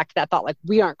 going back to that thought,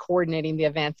 we aren't coordinating the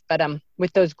events, but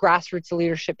with those grassroots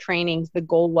leadership trainings, the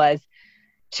goal was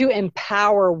to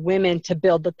empower women to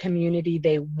build the community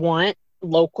they want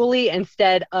locally,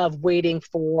 instead of waiting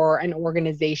for an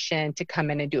organization to come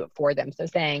in and do it for them. So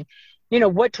saying,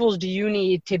 what tools do you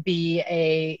need to be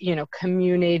a,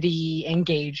 community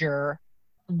engager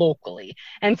locally?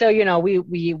 And so,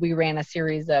 we ran a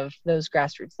series of those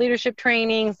grassroots leadership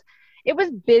trainings. It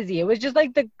was busy. It was just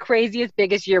the craziest,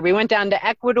 biggest year. We went down to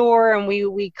Ecuador and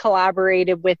we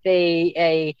collaborated with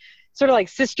a sort of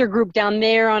sister group down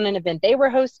there on an event they were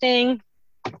hosting.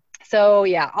 So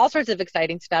yeah, all sorts of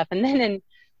exciting stuff. And then in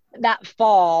that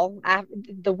fall,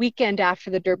 the weekend after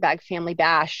the Dirtbag Family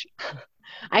Bash,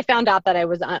 I found out that I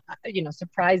was,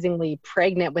 surprisingly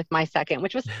pregnant with my second,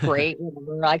 which was great. We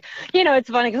were it's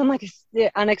funny because I'm an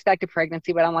unexpected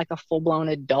pregnancy, but I'm a full-blown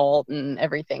adult and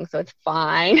everything. So it's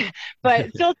fine, but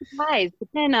still surprised. But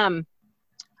then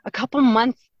a couple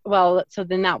months, so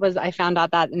then I found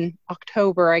out that in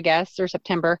October, I guess, or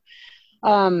September.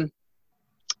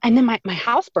 And then my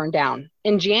house burned down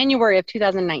in January of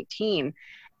 2019.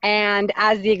 And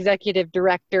as the executive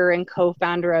director and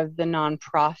co-founder of the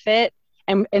nonprofit,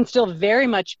 and still very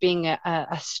much being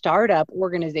a startup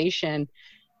organization,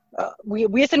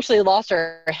 we essentially lost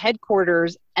our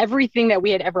headquarters, everything that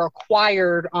we had ever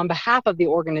acquired on behalf of the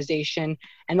organization.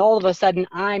 And all of a sudden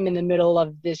I'm in the middle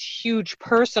of this huge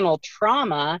personal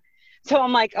trauma. So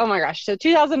I'm like, oh my gosh. So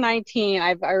 2019,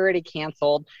 I've already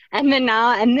canceled. And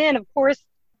then of course,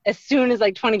 as soon as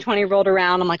like 2020 rolled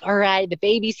around, I'm like, all right, the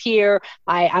baby's here.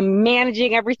 I'm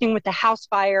managing everything with the house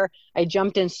fire. I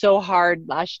jumped in so hard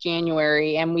last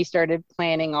January, and we started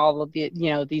planning all of the,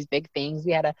 these big things.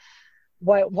 We had a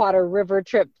Whitewater River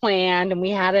trip planned, and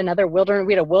we had a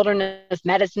wilderness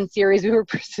medicine series we were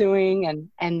pursuing,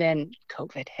 and then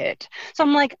COVID hit. So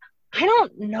I'm like, I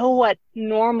don't know what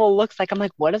normal looks like. I'm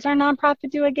like, what does our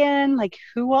nonprofit do again? Like,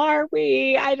 who are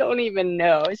we? I don't even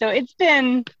know. So it's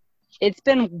been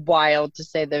wild, to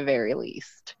say the very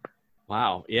least.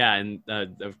 Wow. Yeah. And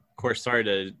of course,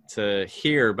 sorry to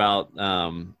hear about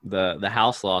the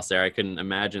house loss there. I couldn't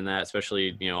imagine that,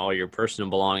 especially, all your personal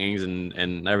belongings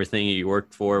and everything you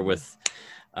worked for with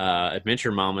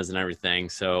Adventure Mamas and everything.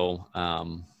 So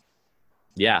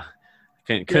yeah,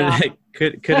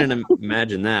 couldn't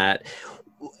imagine that.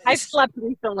 I've slept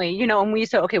recently, and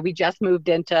we just moved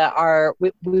into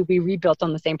we rebuilt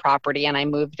on the same property, and I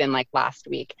moved in like last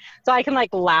week. So I can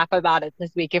like laugh about it this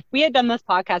week. If we had done this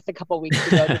podcast a couple of weeks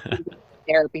ago,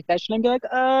 therapy session, I'd be like,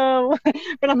 oh,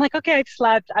 but I'm like, okay, I've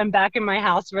slept. I'm back in my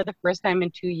house for the first time in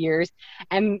 2 years.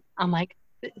 And I'm like,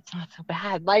 it's not so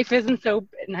bad. Life isn't so,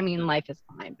 life is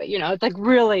fine, but it's like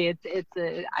really,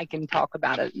 I can talk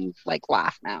about it and like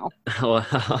laugh now. Well,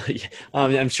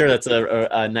 I'm sure that's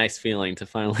a nice feeling to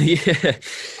finally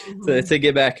to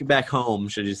get back home,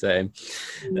 should you say?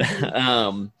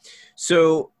 Mm-hmm.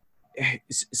 So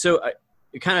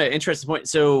kind of interesting point.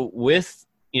 So with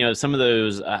some of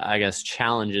those, I guess,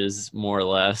 challenges, more or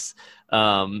less,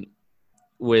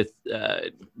 with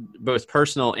both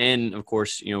personal and, of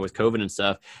course, with COVID and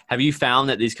stuff, have you found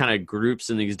that these kind of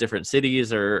groups in these different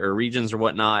cities or regions or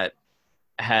whatnot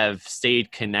have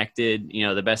stayed connected,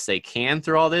 the best they can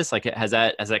through all this? Like, has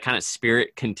that kind of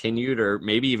spirit continued, or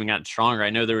maybe even gotten stronger?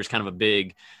 I know there was kind of a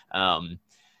big,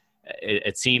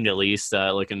 it seemed, at least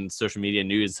looking at social media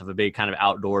news, of a big kind of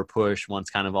outdoor push once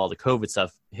kind of all the COVID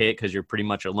stuff hit, because you're pretty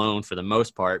much alone for the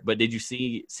most part. But did you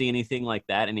see anything like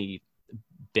that? Any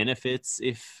benefits,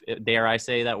 if dare I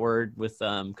say that word, with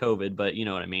COVID, but you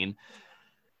know what I mean?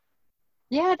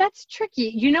 Yeah, that's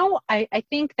tricky. I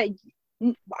think that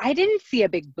I didn't see a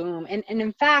big boom. And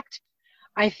in fact,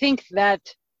 I think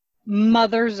that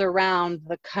mothers around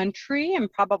the country and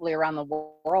probably around the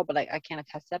world, but I can't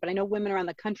attest to that, but I know women around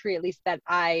the country, at least that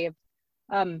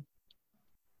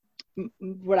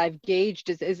what I've gauged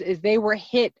is they were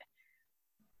hit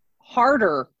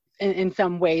harder in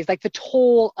some ways. Like the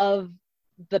toll of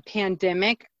the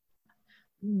pandemic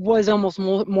was almost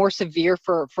more severe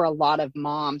for a lot of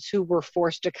moms who were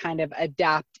forced to kind of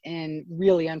adapt in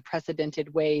really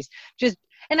unprecedented ways.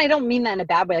 And I don't mean that in a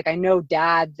bad way. Like, I know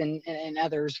dads and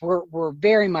others were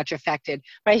very much affected,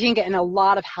 but I think in a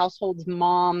lot of households,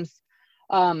 moms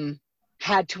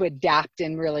had to adapt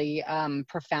in really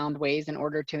profound ways in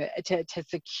order to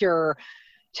secure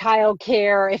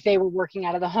childcare if they were working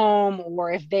out of the home,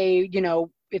 or if they,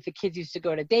 if the kids used to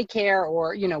go to daycare,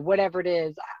 or, whatever it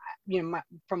is,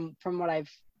 from what I've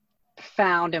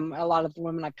found and a lot of the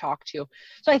women I've talked to.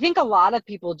 So I think a lot of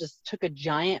people just took a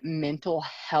giant mental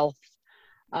health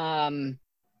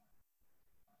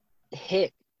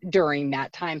hit during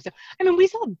that time. So,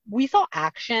 we saw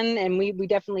action, and we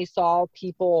definitely saw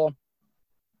people,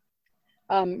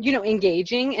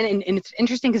 engaging. And it's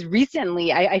interesting because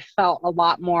recently I felt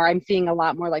I'm seeing a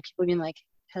lot more like people being like,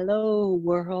 hello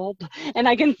world. And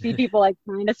I can see people like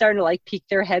kind of starting to like peek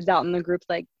their heads out in the groups,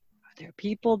 like, are there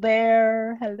people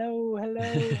there? Hello.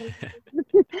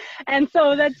 And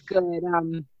so that's good.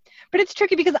 But it's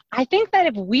tricky because I think that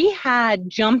if we had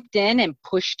jumped in and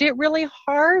pushed it really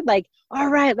hard, like, all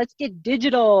right, let's get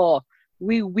digital,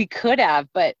 we could have,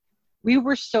 but we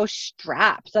were so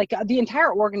strapped. Like, the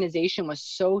entire organization was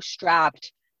so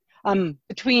strapped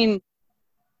between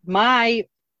my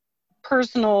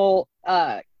personal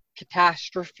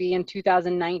catastrophe in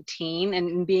 2019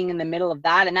 and being in the middle of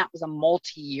that. And that was a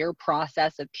multi-year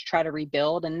process to try to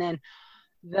rebuild. And then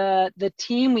the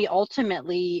team, we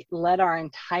ultimately let our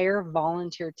entire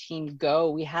volunteer team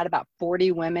go. We had about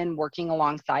 40 women working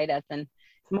alongside us. And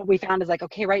what we found is like,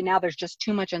 okay, right now there's just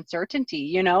too much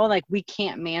uncertainty, like we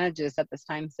can't manage this at this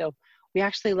time. So we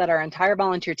actually let our entire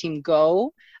volunteer team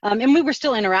go. And we were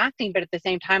still interacting, but at the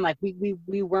same time, like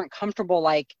we weren't comfortable,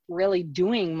 like really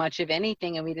doing much of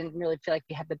anything. And we didn't really feel like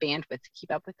we had the bandwidth to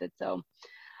keep up with it. So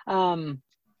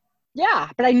Yeah,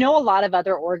 but I know a lot of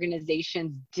other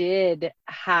organizations did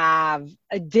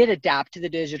adapt to the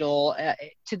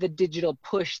digital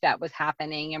push that was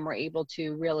happening, and were able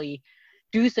to really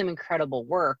do some incredible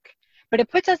work. But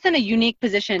it puts us in a unique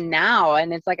position now,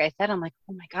 and it's like I said, I'm like,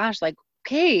 oh my gosh, like,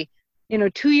 okay,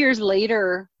 2 years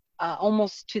later,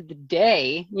 almost to the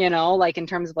day, like in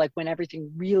terms of like when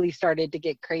everything really started to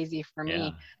get crazy for Yeah.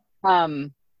 me.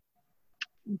 um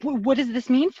what does this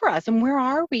mean for us, and where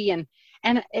are we? And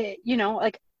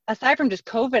like, aside from just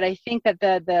COVID, I think that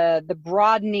the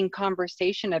broadening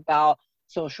conversation about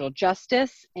social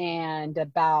justice and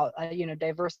about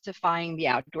diversifying the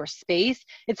outdoor space,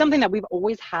 it's something that we've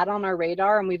always had on our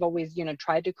radar, and we've always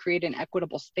tried to create an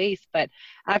equitable space. But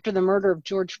after the murder of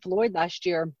George Floyd last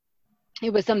year,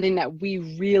 it was something that we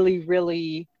really,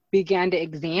 really began to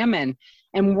examine,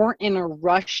 and weren't in a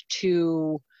rush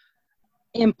to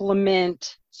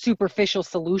implement superficial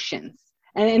solutions.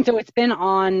 And so it's been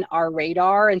on our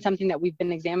radar, and something that we've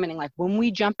been examining, like when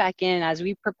we jump back in, as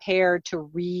we prepare to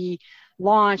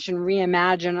relaunch and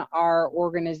reimagine our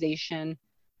organization,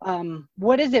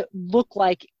 what does it look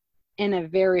like in a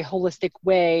very holistic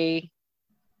way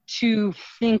to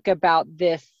think about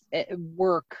this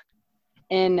work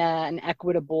in an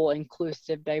equitable,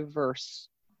 inclusive, diverse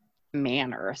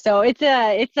manner? So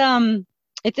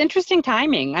it's interesting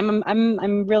timing.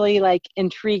 I'm really like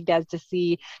intrigued as to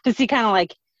see kind of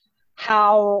like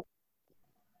how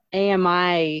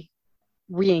AMI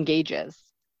re-engages.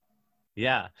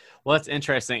 Yeah. Well, that's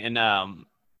interesting. And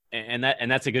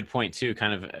that's a good point too.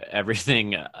 Kind of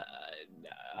everything,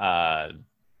 I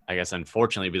guess,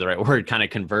 unfortunately be the right word, kind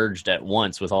of converged at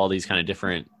once with all these kind of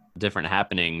different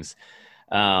happenings.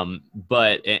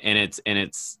 But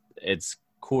it's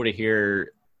cool to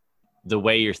hear the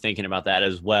way you're thinking about that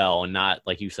as well, and not,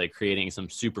 like you said, creating some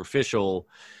superficial,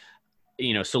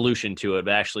 solution to it,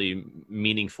 but actually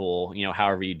meaningful,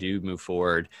 however you do move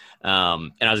forward. And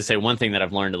I was gonna say, one thing that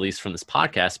I've learned, at least from this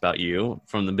podcast about you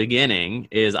from the beginning,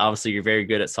 is obviously you're very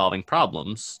good at solving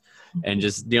problems and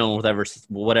just dealing with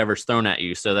whatever's thrown at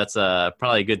you. So that's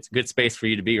probably a good space for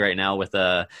you to be right now with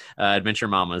Adventure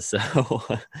Mamas. So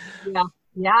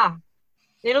Yeah.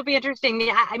 It'll be interesting.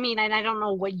 Yeah, I mean, and I don't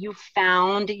know what you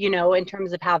found, in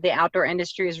terms of how the outdoor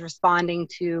industry is responding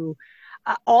to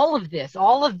all of this.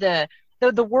 All of the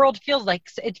world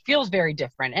feels very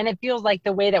different, and it feels like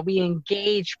the way that we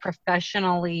engage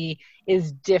professionally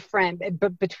is different,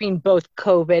 but between both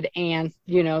COVID and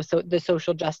so the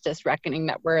social justice reckoning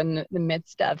that we're in the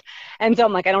midst of. And so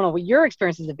I'm like, I don't know what your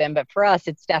experiences have been, but for us,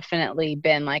 it's definitely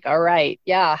been like, all right,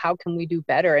 yeah, how can we do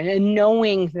better? And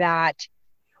knowing that,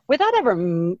 without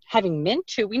ever having meant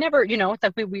to, we never, it's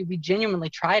like we genuinely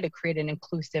try to create an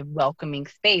inclusive, welcoming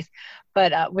space,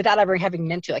 but without ever having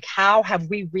meant to, like, how have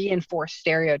we reinforced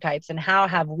stereotypes, and how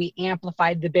have we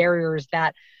amplified the barriers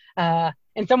that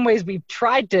in some ways we've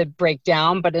tried to break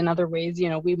down, but in other ways,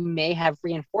 we may have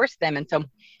reinforced them. And so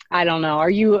I don't know,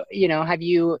 have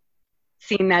you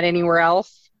seen that anywhere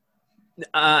else?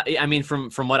 I mean, from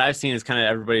what I've seen, is kind of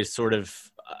everybody's sort of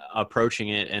approaching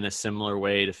it in a similar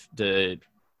way to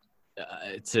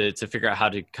figure out how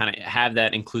to kind of have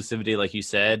that inclusivity, like you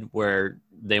said, where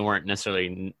they weren't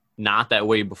necessarily not that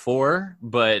way before,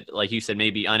 but like you said,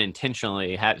 maybe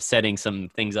unintentionally setting some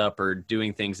things up or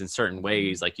doing things in certain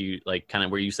ways, like kind of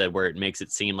where you said, where it makes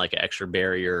it seem like an extra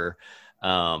barrier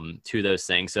to those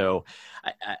things. So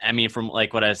I mean, from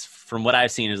what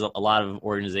I've seen, is a lot of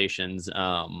organizations,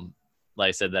 like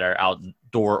I said, that are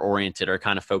outdoor oriented, are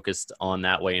kind of focused on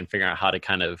that way and figuring out how to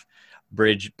kind of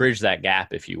bridge that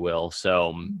gap, if you will.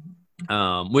 So,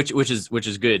 which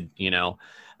is good,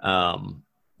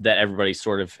 that everybody's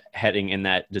sort of heading in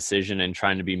that decision and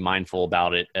trying to be mindful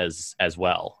about it as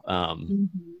well.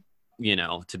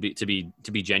 To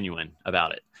be genuine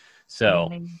about it. So,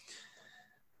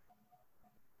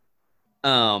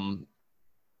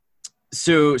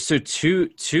 so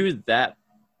to that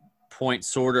point,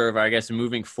 sort of, I guess,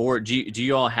 moving forward, do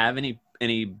you all have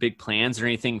any big plans or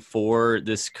anything for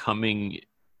this coming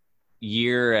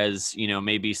year, as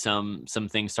maybe some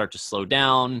things start to slow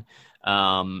down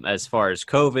as far as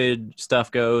COVID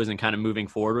stuff goes, and kind of moving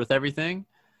forward with everything?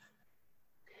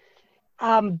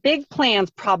 Big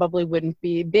plans probably wouldn't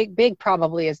be big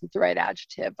probably isn't the right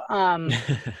adjective.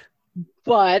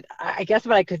 But I guess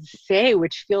what I could say,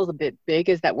 which feels a bit big,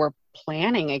 is that we're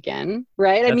planning again,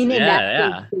 right?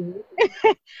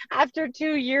 After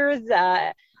 2 years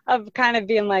of kind of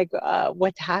being like,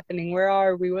 what's happening? Where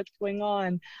are we? What's going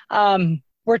on?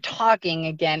 We're talking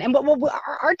again. And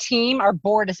our team, our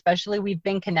board especially, we've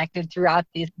been connected throughout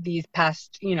these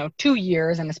past 2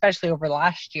 years, and especially over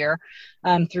last year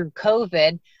through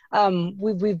COVID.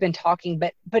 we've been talking,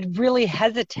 but really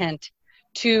hesitant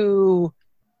to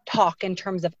talk in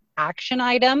terms of action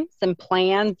items and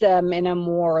plans in a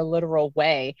more literal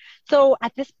way. So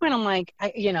at this point, I'm like,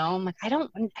 I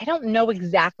don't know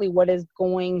exactly what is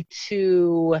going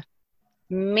to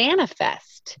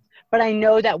manifest, but I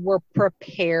know that we're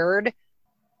prepared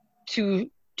to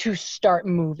start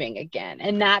moving again,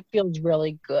 and that feels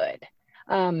really good.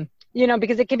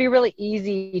 Because it can be really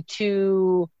easy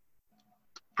to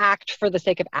act for the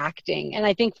sake of acting. And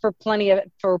I think for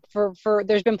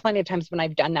there's been plenty of times when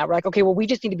I've done that. We're like, okay, well, we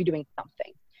just need to be doing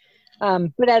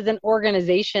something. But as an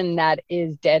organization that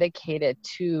is dedicated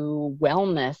to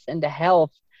wellness and to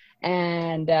health,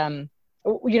 and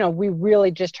we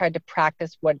really just tried to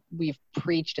practice what we've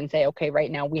preached and say, okay,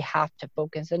 right now we have to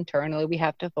focus internally. We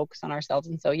have to focus on ourselves.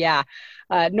 And so,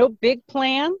 no big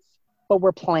plans, but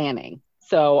we're planning.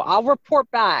 So I'll report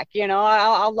back,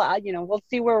 I'll we'll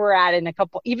see where we're at in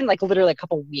literally a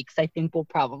couple weeks. I think we'll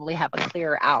probably have a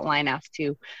clearer outline as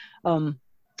to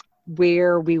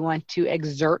where we want to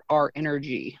exert our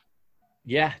energy.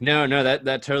 Yeah, no,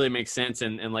 that totally makes sense.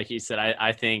 And like you said,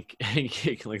 I think,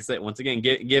 like I said, once again,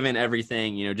 given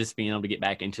everything, just being able to get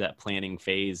back into that planning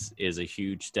phase is a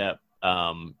huge step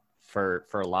for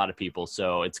a lot of people.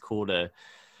 So it's cool to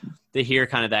hear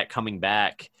kind of that coming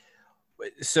back.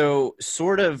 So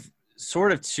sort of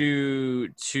to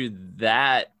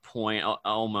that point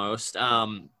almost,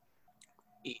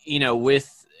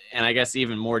 with, and I guess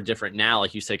even more different now,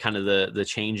 like you said, kind of the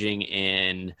changing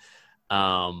in,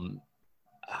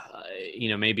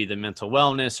 maybe the mental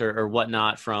wellness or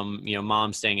whatnot from,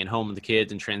 mom staying at home with the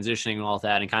kids and transitioning and all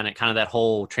that, and kind of that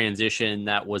whole transition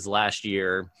that was last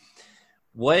year.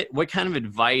 What kind of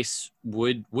advice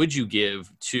would you give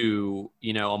to,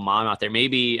 a mom out there?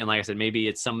 Maybe, and like I said, maybe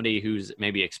it's somebody who's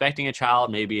maybe expecting a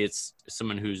child, maybe it's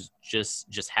someone who's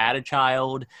just had a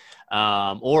child,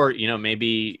 or,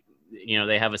 maybe,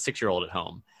 they have a 6-year-old at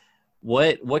home.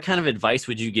 What kind of advice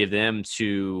would you give them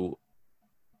to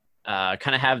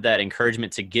kind of have that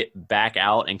encouragement to get back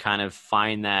out and kind of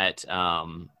find that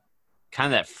kind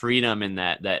of that freedom in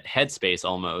that headspace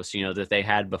almost, that they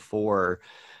had before,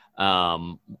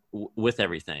 with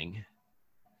everything?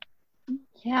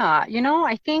 Yeah,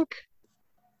 I think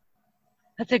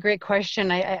that's a great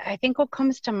question. I think what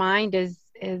comes to mind is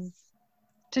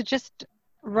to just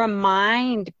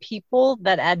remind people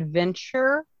that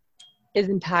adventure is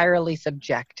entirely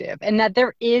subjective, and that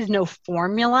there is no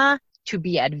formula to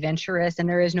be adventurous, and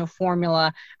there is no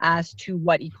formula as to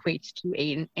what equates to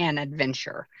an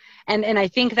adventure. And I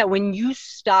think that when you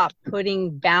stop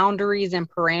putting boundaries and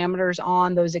parameters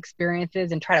on those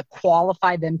experiences and try to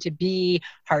qualify them to be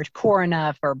hardcore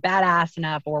enough or badass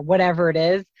enough or whatever it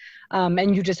is,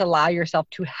 and you just allow yourself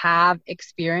to have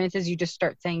experiences, you just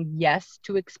start saying yes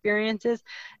to experiences,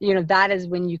 that is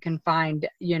when you can find,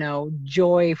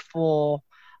 joyful,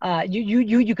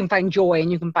 you can find joy,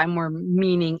 and you can find more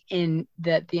meaning in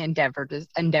the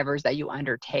endeavors that you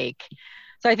undertake.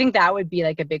 So I think that would be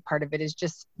like a big part of it, is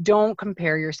just don't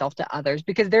compare yourself to others,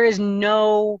 because there is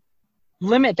no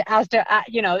limit as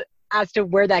to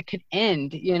where that could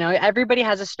end. Everybody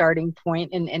has a starting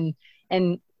point, and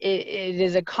it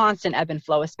is a constant ebb and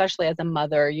flow, especially as a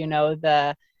mother.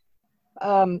 The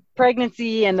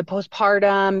pregnancy and the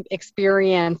postpartum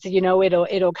experience,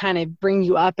 it'll kind of bring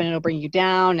you up and it'll bring you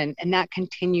down, and that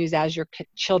continues as your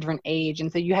children age.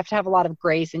 And so you have to have a lot of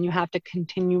grace, and you have to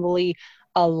continually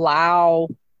allow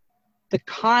the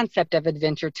concept of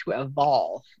adventure to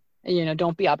evolve.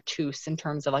 Don't be obtuse in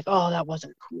terms of like, oh, that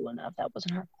wasn't cool enough, that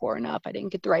wasn't hardcore enough, I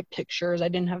didn't get the right pictures, I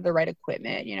didn't have the right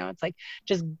equipment. It's like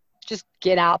just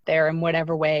get out there in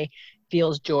whatever way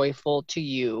feels joyful to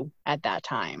you at that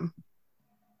time.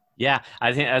 Yeah,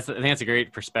 I think that's a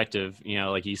great perspective.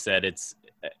 Like you said, it's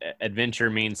adventure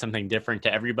means something different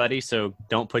to everybody. So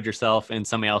don't put yourself in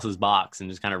somebody else's box, and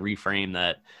just kind of reframe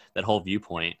that whole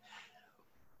viewpoint.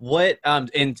 What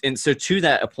and so to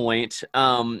that point,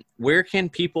 where can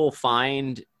people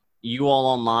find you all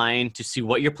online to see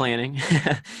what you're planning?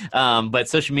 But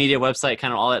social media, website,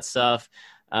 kind of all that stuff.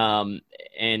 And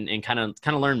kind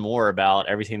of learn more about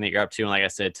everything that you're up to, and like I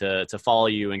said, to follow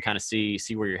you and kind of see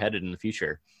where you're headed in the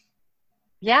future.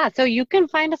 Yeah, so you can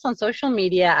find us on social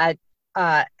media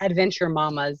at Adventure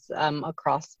Mamas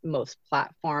across most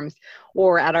platforms,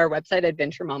 or at our website,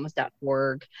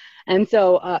 adventuremamas.org. And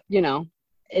so,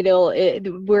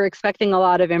 we're expecting a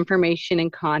lot of information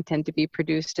and content to be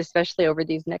produced, especially over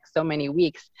these next so many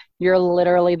weeks. You're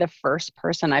literally the first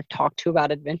person I've talked to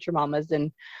about Adventure Mamas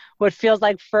in what feels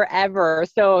like forever.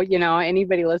 So,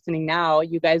 anybody listening now,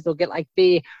 you guys will get like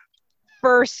the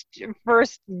first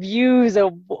views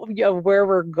of where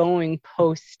we're going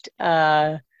post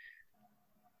COVID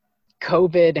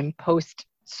and post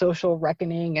social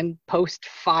reckoning and post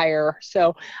fire.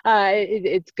 So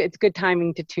it's good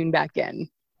timing to tune back in.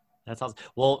 That's awesome.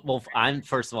 Well,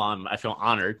 first of all, I feel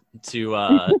honored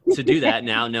to do that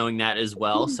now, knowing that as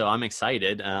well. So I'm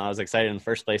excited. I was excited in the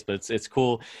first place, but it's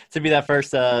cool to be that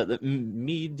first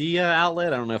media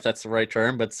outlet. I don't know if that's the right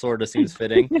term, but sort of seems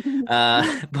fitting.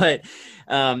 But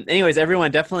anyways, everyone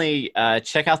definitely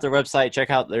check out their website, check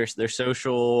out their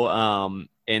social,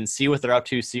 and see what they're up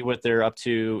to. See what they're up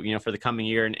to, for the coming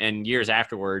year and years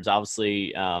afterwards.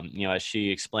 Obviously, as she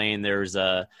explained, there's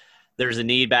a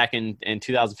need back in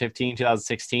 2015,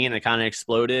 2016, it kind of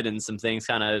exploded and some things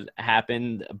kind of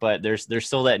happened, but there's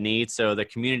still that need. So the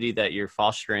community that you're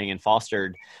fostering and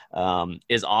fostered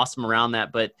is awesome around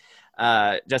that. But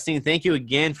Justine, thank you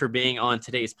again for being on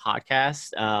today's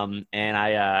podcast. And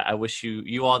I wish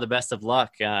you all the best of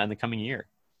luck in the coming year.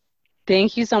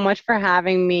 Thank you so much for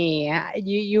having me.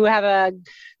 You have a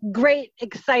great,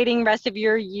 exciting rest of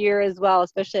your year as well,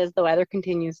 especially as the weather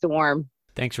continues to warm.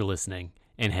 Thanks for listening.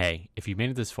 And hey, if you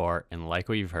made it this far and like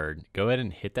what you've heard, go ahead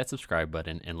and hit that subscribe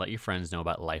button and let your friends know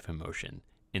about Life in Motion.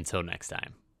 Until next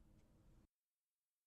time.